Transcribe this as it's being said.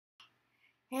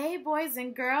Hey boys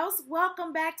and girls,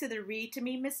 welcome back to the Read to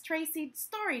Me Miss Tracy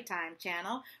Storytime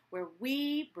channel where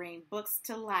we bring books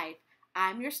to life.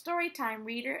 I'm your Storytime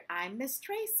reader, I'm Miss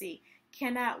Tracy.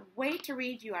 Cannot wait to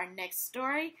read you our next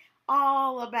story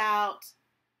all about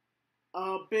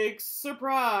a big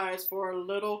surprise for a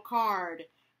little card.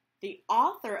 The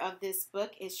author of this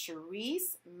book is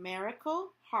Charisse Mericle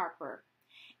Harper.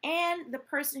 And the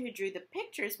person who drew the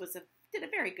pictures did a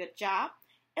very good job,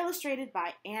 illustrated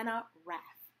by Anna Raff.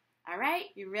 All right,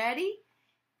 you ready?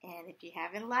 And if you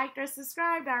haven't liked or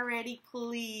subscribed already,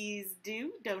 please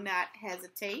do. Do not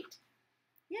hesitate.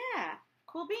 Yeah,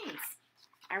 cool beans.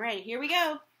 All right, here we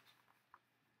go.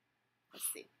 Let's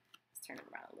see. Let's turn it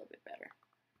around a little bit better.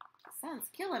 The sun's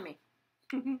killing me.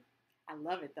 I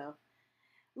love it, though.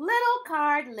 Little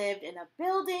Card lived in a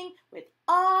building with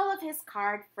all of his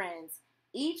card friends.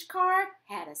 Each card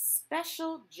had a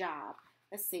special job.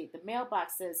 Let's see. The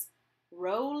mailbox says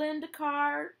Roland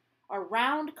card, or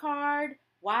round card,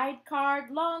 wide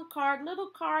card, long card,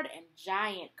 little card, and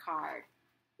giant card.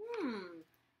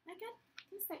 I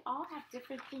guess they all have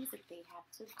different things that they have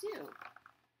to do.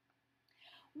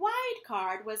 Wide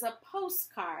card was a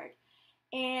postcard,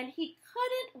 and he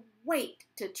couldn't wait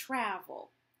to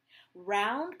travel.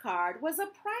 Round card was a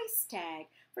price tag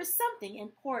for something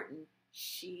important,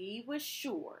 she was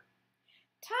sure.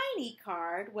 Tiny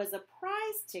card was a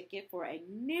prize ticket for a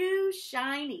new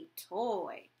shiny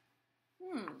toy.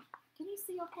 Can you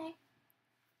see okay?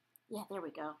 Yeah, there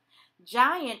we go.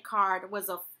 Giant card was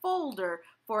a folder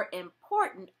for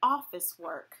important office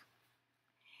work.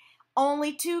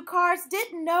 Only two cards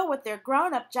didn't know what their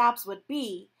grown-up jobs would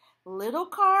be. Little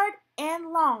card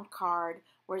and long card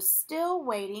were still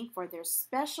waiting for their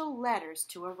special letters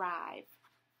to arrive.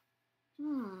 I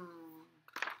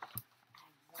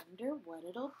wonder what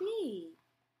it'll be.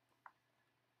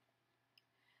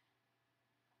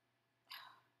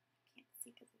 Can't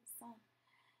see because of the sun.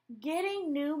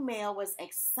 Getting new mail was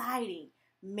exciting.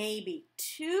 Maybe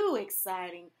too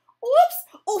exciting. Oops!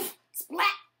 Oof! Splat!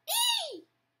 Eee!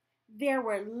 There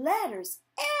were letters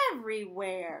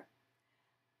everywhere.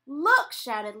 Look,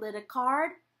 shouted Little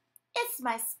Card. It's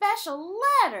my special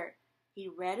letter. He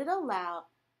read it aloud.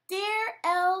 Dear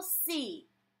L.C.,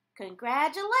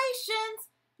 congratulations.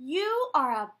 You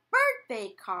are a birthday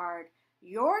card.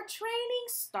 Your training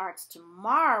starts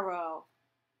tomorrow.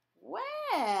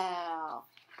 Well,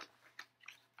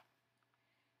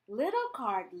 Little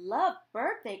Card loved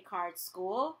birthday card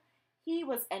school. He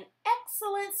was an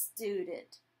excellent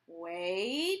student.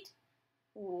 Wait.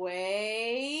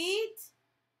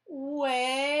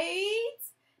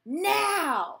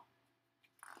 Now!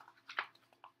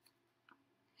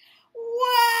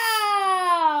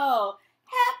 Wow!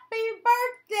 Happy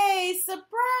birthday! Surprise!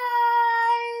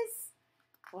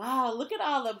 Wow, look at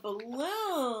all the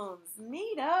balloons.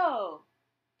 Neato.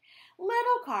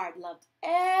 Little Card loved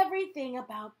everything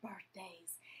about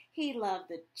birthdays. He loved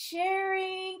the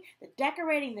cheering, the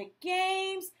decorating the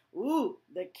games,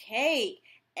 the cake,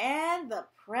 and the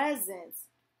presents.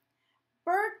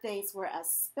 Birthdays were a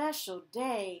special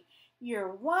day.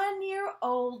 You're 1 year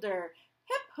older.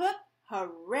 Hip, hip,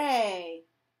 hooray!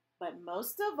 But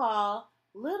most of all,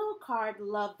 Little Card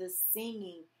loved the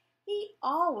singing. He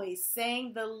always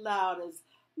sang the loudest.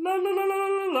 La la la la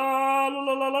la la la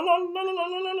la la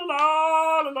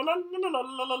la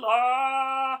la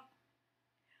la.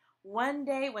 One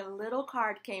day when Little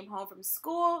Card came home from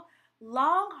school,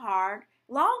 Long Card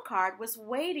was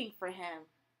waiting for him.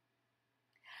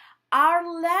 Our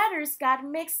letters got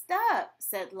mixed up,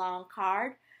 said Long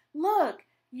Card. Look,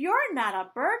 you're not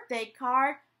a birthday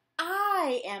card.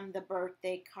 I am the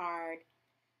birthday card.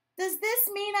 Does this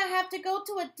mean I have to go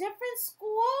to a different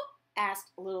school?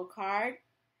 Asked Little Card.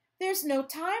 There's no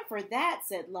time for that,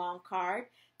 said Long Card.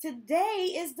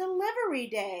 Today is delivery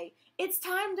day. It's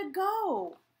time to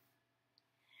go.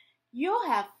 You'll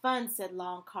have fun, said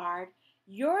Long Card.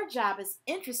 Your job is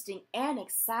interesting and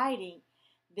exciting.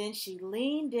 Then she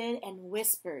leaned in and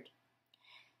whispered,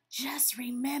 just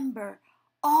remember,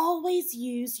 always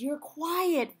use your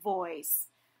quiet voice.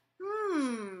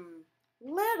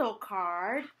 Little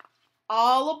Card,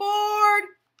 all aboard.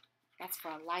 That's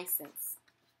for a license.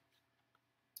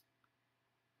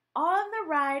 On the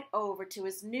ride over to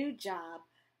his new job,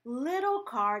 Little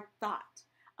Card thought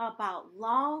about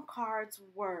Long Card's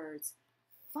words.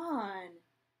 Fun,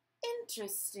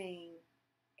 interesting,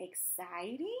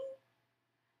 exciting.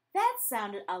 That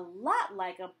sounded a lot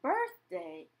like a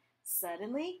birthday.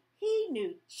 Suddenly, he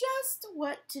knew just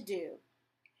what to do.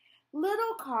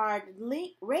 Little Card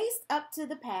raced up to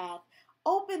the path,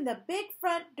 opened the big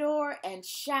front door, and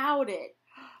shouted,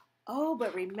 Oh,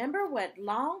 but remember what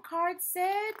Long Card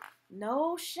said?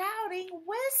 No shouting,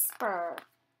 whisper.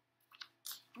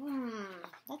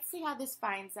 Let's see how this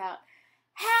finds out.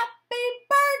 Happy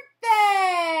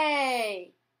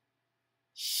birthday!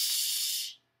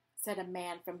 Shh, said a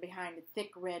man from behind a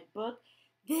thick red book.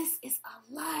 This is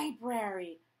a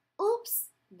library. Oops,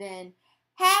 then,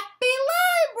 happy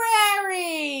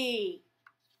library!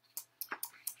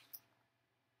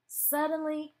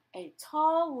 Suddenly, a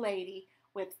tall lady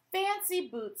with fancy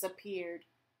boots appeared.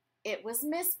 It was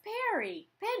Miss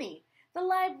Penny, the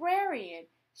librarian.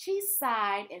 She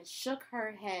sighed and shook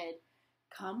her head.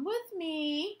 Come with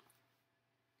me.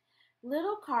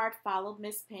 Little Card followed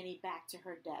Miss Penny back to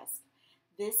her desk.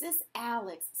 This is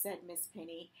Alex, said Miss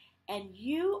Penny, and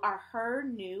you are her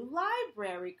new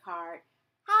library card.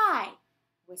 Hi,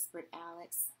 whispered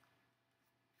Alex.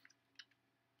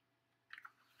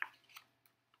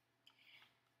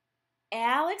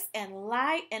 Alex and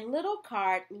Little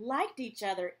Card liked each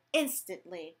other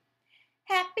instantly.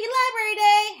 Happy Library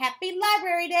Day! Happy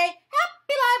Library Day!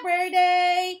 Happy Library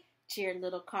Day! Cheered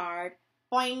Little Card.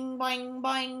 Boing, boing,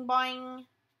 boing, boing.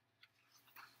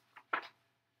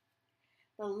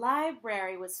 The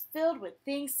library was filled with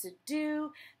things to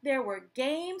do. There were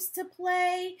games to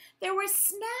play. There were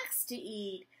snacks to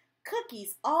eat.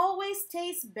 Cookies always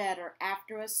taste better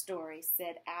after a story,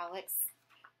 said Alex.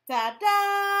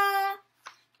 Ta-da!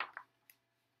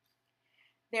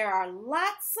 There are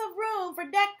lots of room for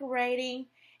decorating.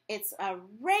 It's a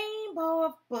rainbow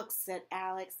of books, said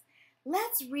Alex.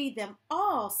 Let's read them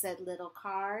all, said Little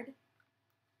Card.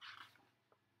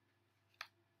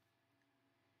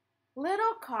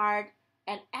 Little Card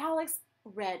and Alex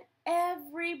read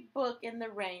every book in the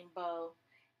rainbow,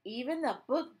 even the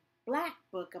black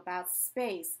book about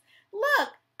space. Look,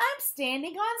 I'm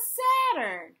standing on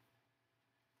Saturn.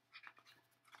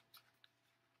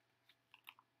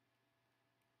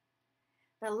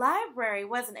 The library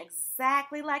wasn't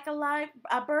exactly like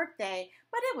a birthday,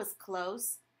 but it was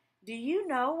close. Do you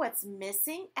know what's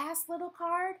missing? Asked Little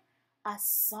Card. A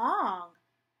song.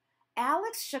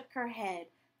 Alex shook her head.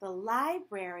 The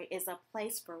library is a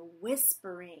place for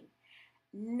whispering,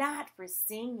 not for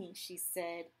singing, she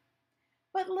said.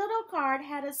 But Little Card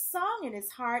had a song in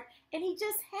his heart, and he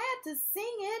just had to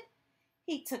sing it.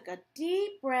 He took a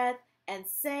deep breath and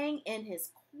sang in his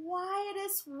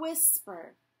quietest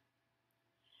whisper.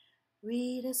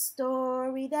 Read a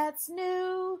story that's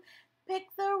new.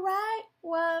 Pick the right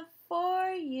one for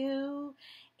you.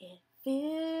 It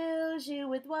fills you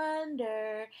with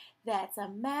wonder. That's a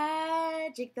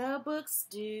magic the books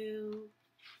do.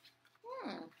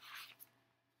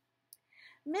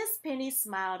 Miss Penny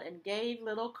smiled and gave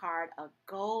Little Card a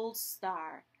gold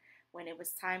star. When it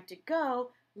was time to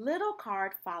go, Little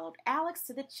Card followed Alex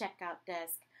to the checkout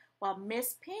desk. While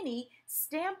Miss Penny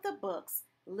stamped the books,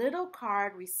 Little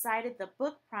Card recited the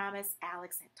book promise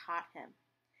Alex had taught him.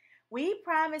 We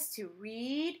promise to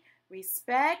read,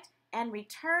 respect, and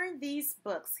return these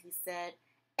books, he said,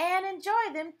 and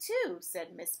enjoy them too,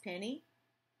 said Miss Penny.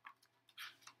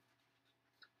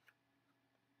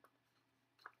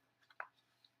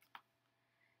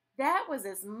 That was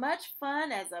as much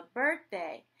fun as a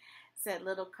birthday, said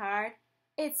Little Card.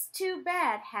 It's too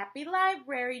bad Happy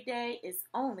Library Day is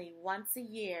only once a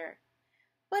year.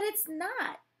 But it's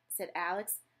not, said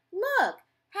Alex. Look,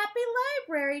 Happy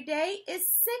Library Day is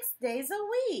 6 days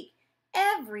a week.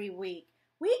 Every week.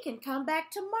 We can come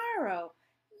back tomorrow.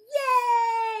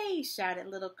 Yay! Shouted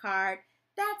Little Card.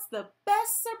 That's the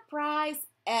best surprise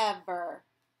ever.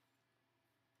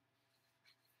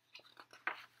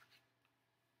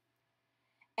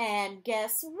 And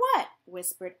guess what?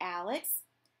 Whispered Alex.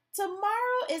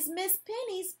 Tomorrow is Miss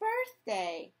Penny's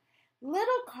birthday.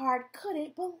 Little Card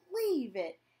couldn't believe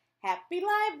it. Happy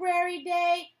Library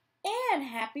Day and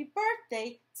happy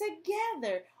birthday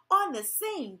together on the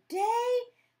same day?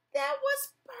 That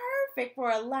was perfect for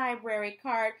a library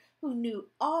card who knew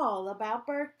all about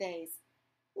birthdays.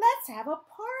 Let's have a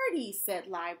party, said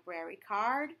Library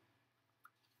Card.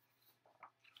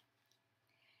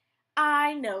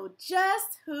 I know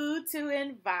just who to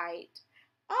invite.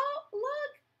 Oh,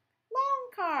 look, Long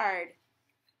Card.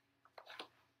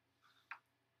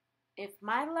 If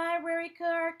my library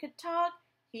card could talk,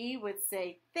 he would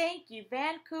say, "Thank you,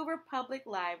 Vancouver Public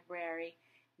Library.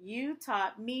 You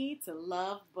taught me to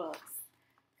love books."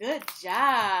 Good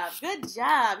job. Good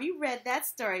job. You read that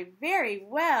story very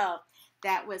well.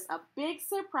 That was a big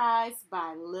surprise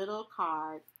by Little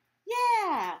Card.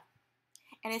 Yeah.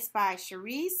 And it's by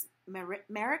Charisse,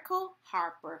 Mericle,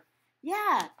 Harper.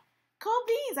 Yeah. Cool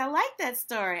beans. I like that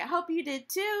story. I hope you did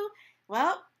too.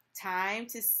 Well, time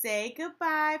to say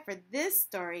goodbye for this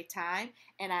story time,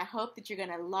 and I hope that you're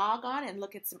going to log on and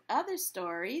look at some other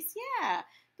stories. Yeah,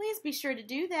 please be sure to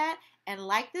do that and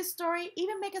like this story.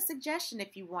 Even make a suggestion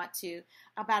if you want to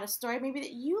about a story maybe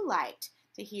that you liked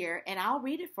to hear, and I'll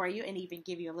read it for you and even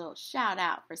give you a little shout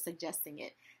out for suggesting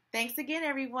it. Thanks again,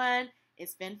 everyone.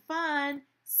 It's been fun.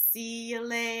 See you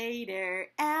later,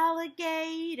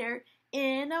 alligator.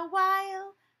 In a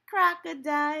while,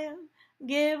 crocodile.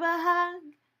 Give a hug,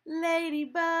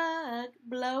 ladybug.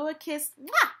 Blow a kiss,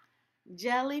 mwah!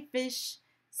 Jellyfish.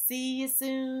 See you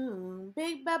soon,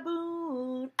 big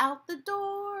baboon. Out the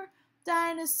door,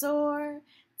 dinosaur.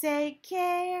 Take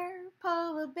care,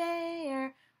 polar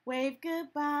bear. Wave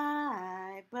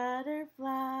goodbye,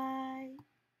 butterfly.